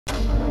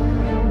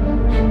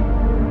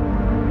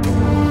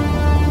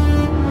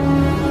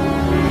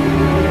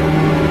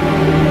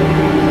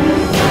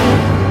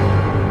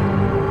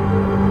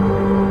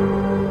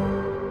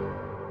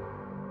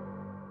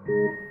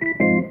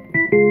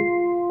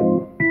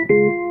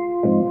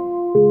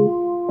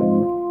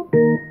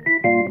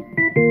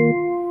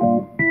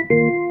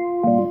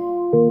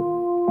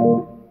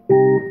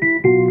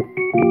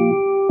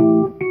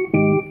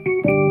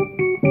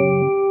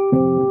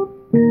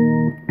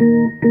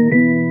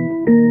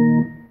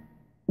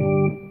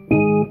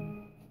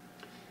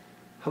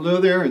Hello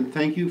there, and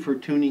thank you for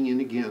tuning in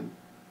again.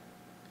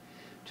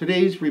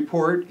 Today's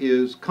report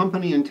is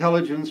Company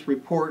Intelligence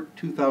Report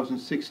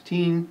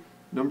 2016,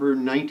 number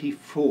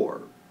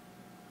 94.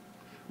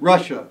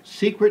 Russia,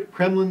 secret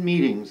Kremlin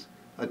meetings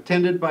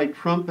attended by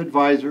Trump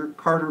advisor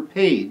Carter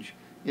Page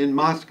in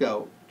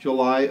Moscow,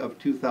 July of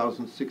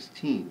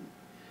 2016.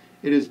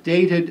 It is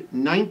dated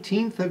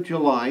 19th of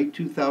July,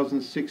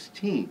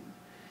 2016.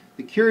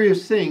 The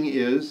curious thing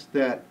is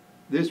that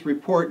this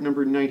report,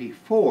 number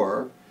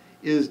 94,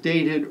 is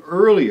dated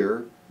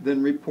earlier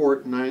than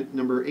report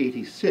number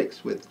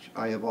 86, which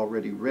I have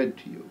already read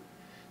to you.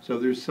 So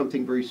there's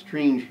something very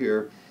strange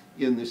here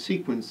in the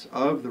sequence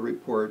of the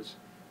reports,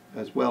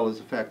 as well as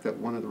the fact that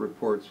one of the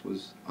reports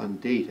was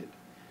undated.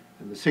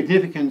 And the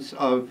significance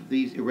of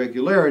these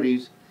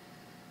irregularities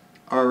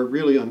are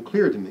really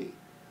unclear to me.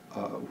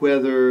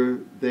 Whether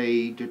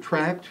they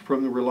detract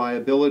from the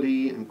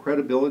reliability and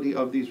credibility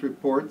of these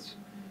reports,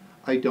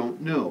 I don't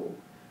know.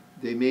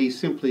 They may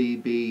simply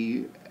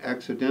be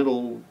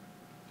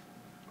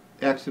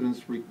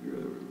accidents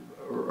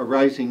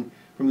arising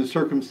from the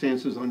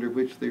circumstances under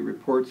which the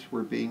reports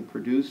were being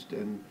produced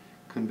and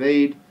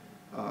conveyed.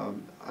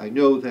 I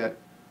know that,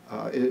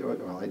 I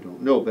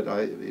don't know, but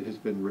it has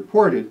been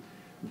reported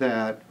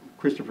that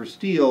Christopher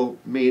Steele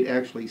made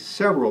actually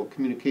several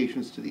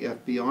communications to the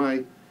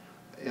FBI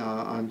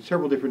on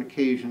several different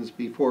occasions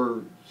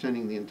before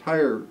sending the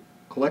entire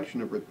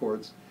collection of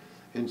reports.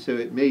 And so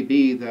it may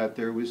be that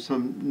there was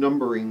some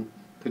numbering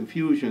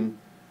confusion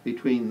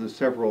between the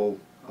several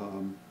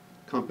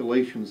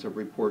compilations of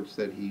reports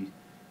that he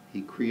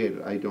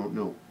created. I don't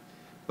know.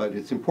 But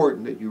it's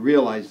important that you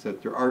realize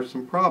that there are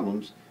some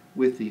problems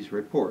with these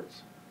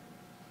reports.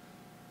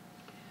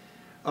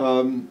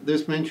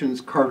 This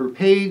mentions Carter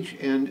Page,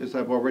 and as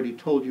I've already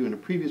told you in a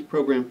previous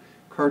program,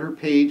 Carter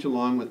Page,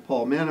 along with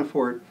Paul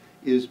Manafort,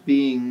 is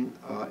being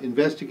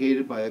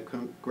investigated by a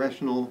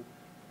congressional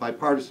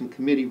bipartisan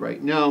committee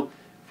right now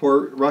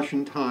for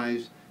Russian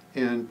ties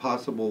and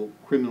possible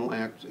criminal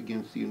acts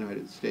against the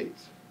United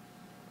States.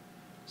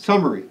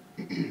 Summary.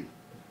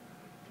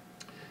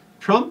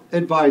 Trump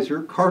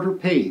advisor Carter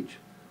Page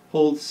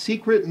holds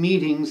secret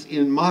meetings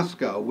in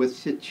Moscow with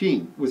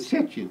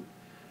Sechin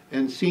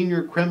and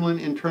senior Kremlin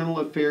Internal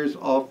Affairs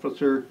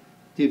officer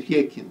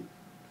Divyekin.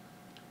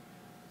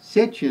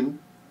 Sechin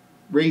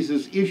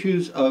raises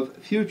issues of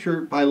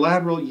future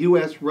bilateral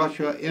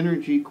U.S.-Russia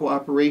energy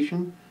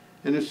cooperation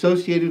and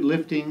associated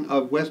lifting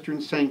of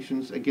Western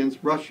sanctions against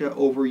Russia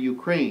over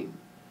Ukraine.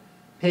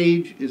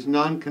 Page is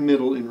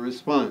non-committal in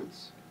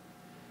response.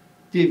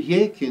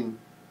 Divyekin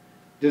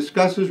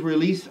discusses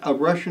release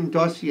of Russian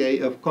dossier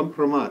of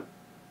Kompromat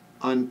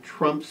on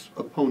Trump's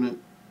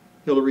opponent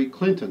Hillary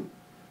Clinton,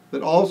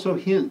 but also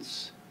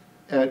hints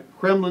at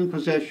Kremlin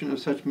possession of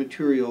such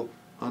material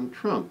on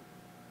Trump.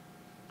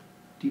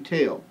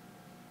 Detail.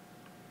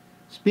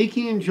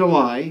 Speaking in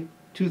July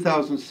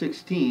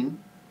 2016,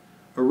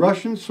 a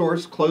Russian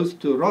source close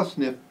to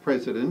Rosneft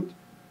President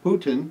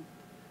Putin,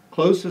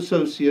 close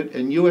associate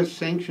and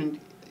U.S.-sanctioned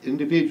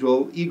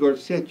individual Igor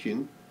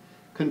Sechin,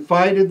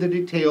 confided the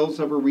details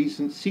of a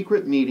recent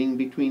secret meeting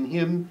between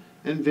him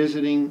and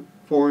visiting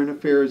Foreign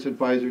Affairs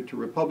advisor to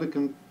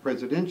Republican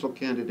presidential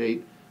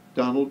candidate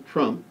Donald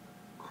Trump,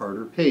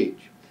 Carter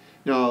Page.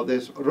 Now,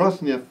 this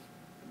Rosneft,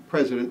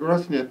 President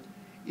Rosneft,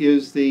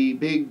 is the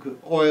big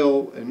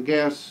oil and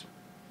gas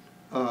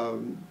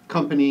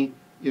company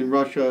in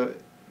Russia,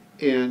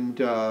 and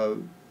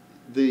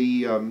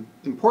the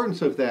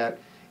importance of that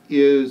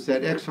is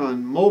that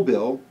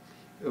ExxonMobil,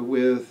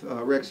 with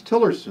Rex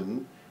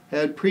Tillerson,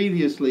 had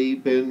previously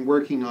been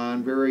working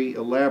on very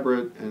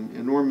elaborate and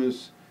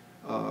enormous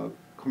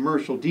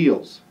commercial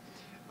deals.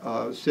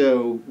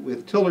 So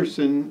with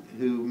Tillerson,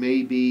 who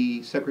may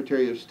be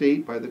Secretary of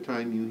State by the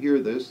time you hear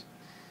this,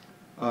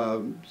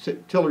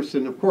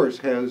 Tillerson, of course,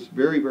 has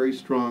very, very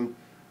strong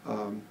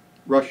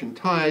Russian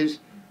ties,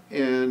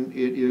 and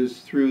it is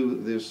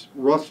through this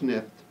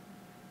Rosneft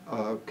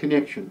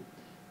connection.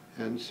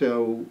 And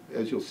so,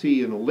 as you'll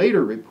see in a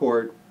later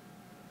report,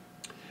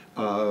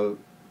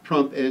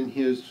 Trump and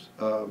his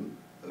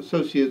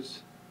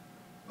associates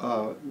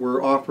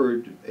were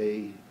offered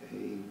a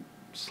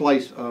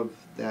slice of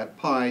that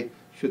pie,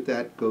 should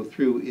that go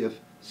through, if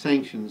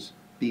sanctions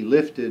be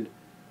lifted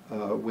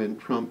when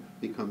Trump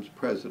becomes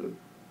president.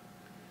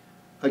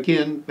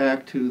 Again,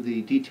 back to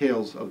the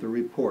details of the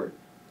report.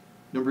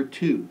 Number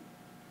 2.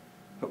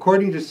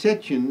 According to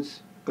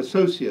Sechin's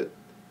associate,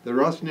 the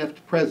Rosneft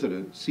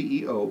president,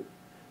 CEO,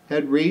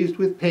 had raised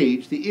with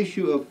Page the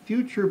issue of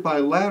future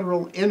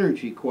bilateral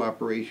energy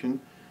cooperation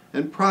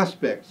and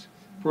prospects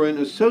for an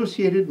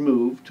associated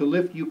move to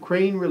lift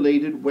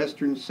Ukraine-related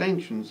Western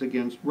sanctions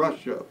against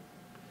Russia.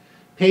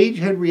 Page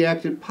had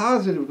reacted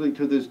positively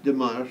to this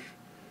démarche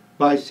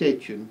by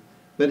Sechin,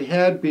 but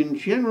had been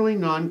generally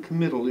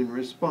non-committal in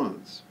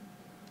response.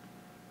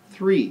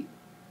 3.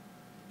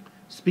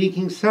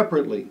 Speaking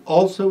separately,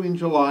 also in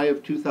July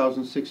of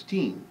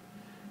 2016,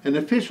 an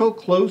official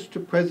close to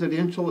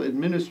presidential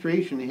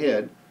administration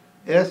head,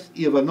 S.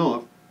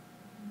 Ivanov,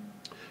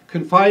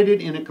 confided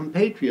in a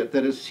compatriot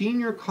that a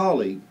senior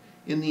colleague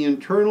in the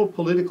internal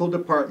political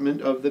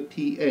department of the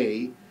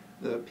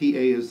PA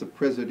is the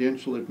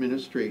presidential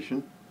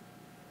administration,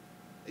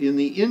 in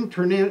the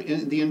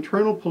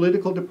internal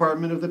political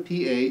department of the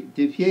PA,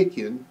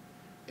 Divyekin,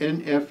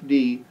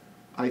 NFD,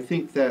 I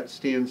think that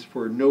stands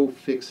for no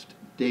fixed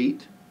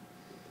date,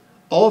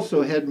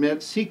 also had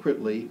met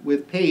secretly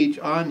with Page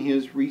on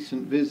his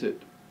recent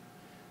visit.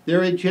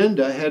 Their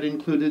agenda had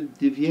included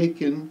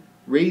Divyekin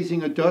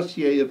raising a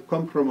dossier of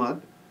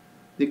Kompromat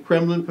the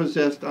Kremlin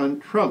possessed on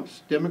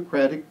Trump's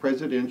Democratic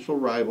presidential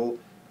rival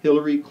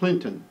Hillary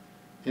Clinton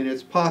and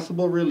its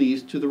possible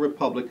release to the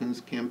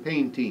Republicans'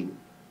 campaign team.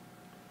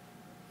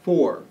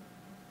 4.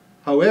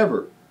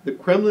 However, the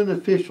Kremlin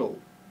official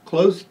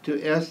close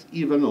to S.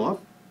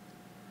 Ivanov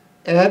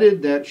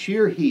added that she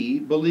or he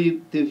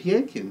believed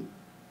Divyekin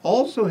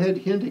also had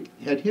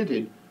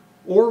hinted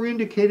or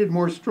indicated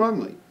more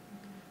strongly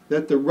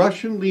that the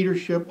Russian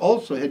leadership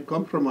also had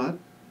Kompromat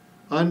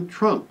on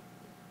Trump,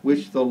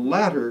 which the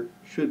latter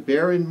should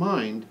bear in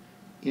mind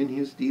in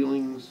his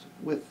dealings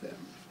with them.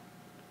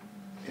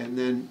 And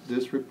then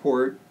this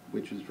report,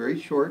 which is very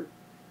short,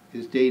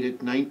 is dated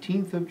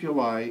 19th of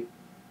July,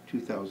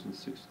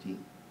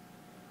 2016.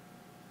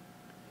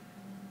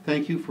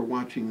 Thank you for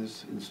watching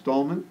this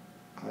installment.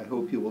 I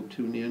hope you will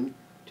tune in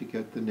to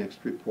get the next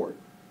report.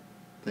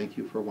 Thank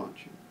you for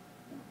watching.